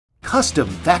Custom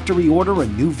factory order a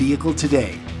new vehicle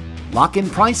today. Lock in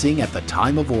pricing at the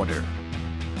time of order.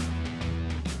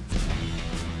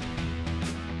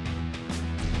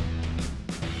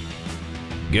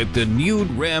 Get the new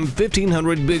Ram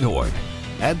 1500 Bighorn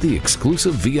at the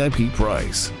exclusive VIP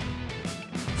price.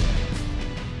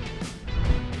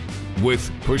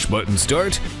 With push-button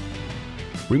start,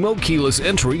 remote keyless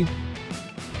entry,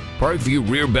 park view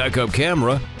rear backup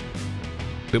camera,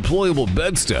 deployable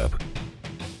bed step,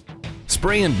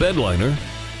 spray and bed liner,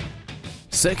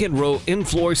 second row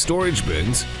in-floor storage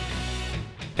bins,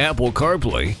 Apple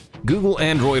CarPlay, Google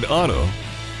Android Auto,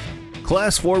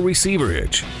 Class 4 receiver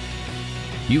hitch,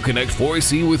 Uconnect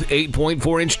 4C with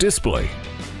 8.4-inch display,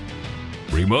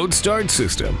 remote start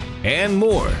system, and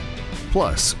more.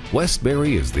 Plus,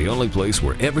 Westbury is the only place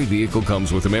where every vehicle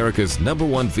comes with America's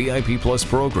 #1 VIP Plus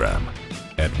program.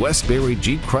 At Westbury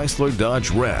Jeep Chrysler Dodge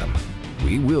Ram,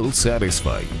 we will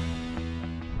satisfy you.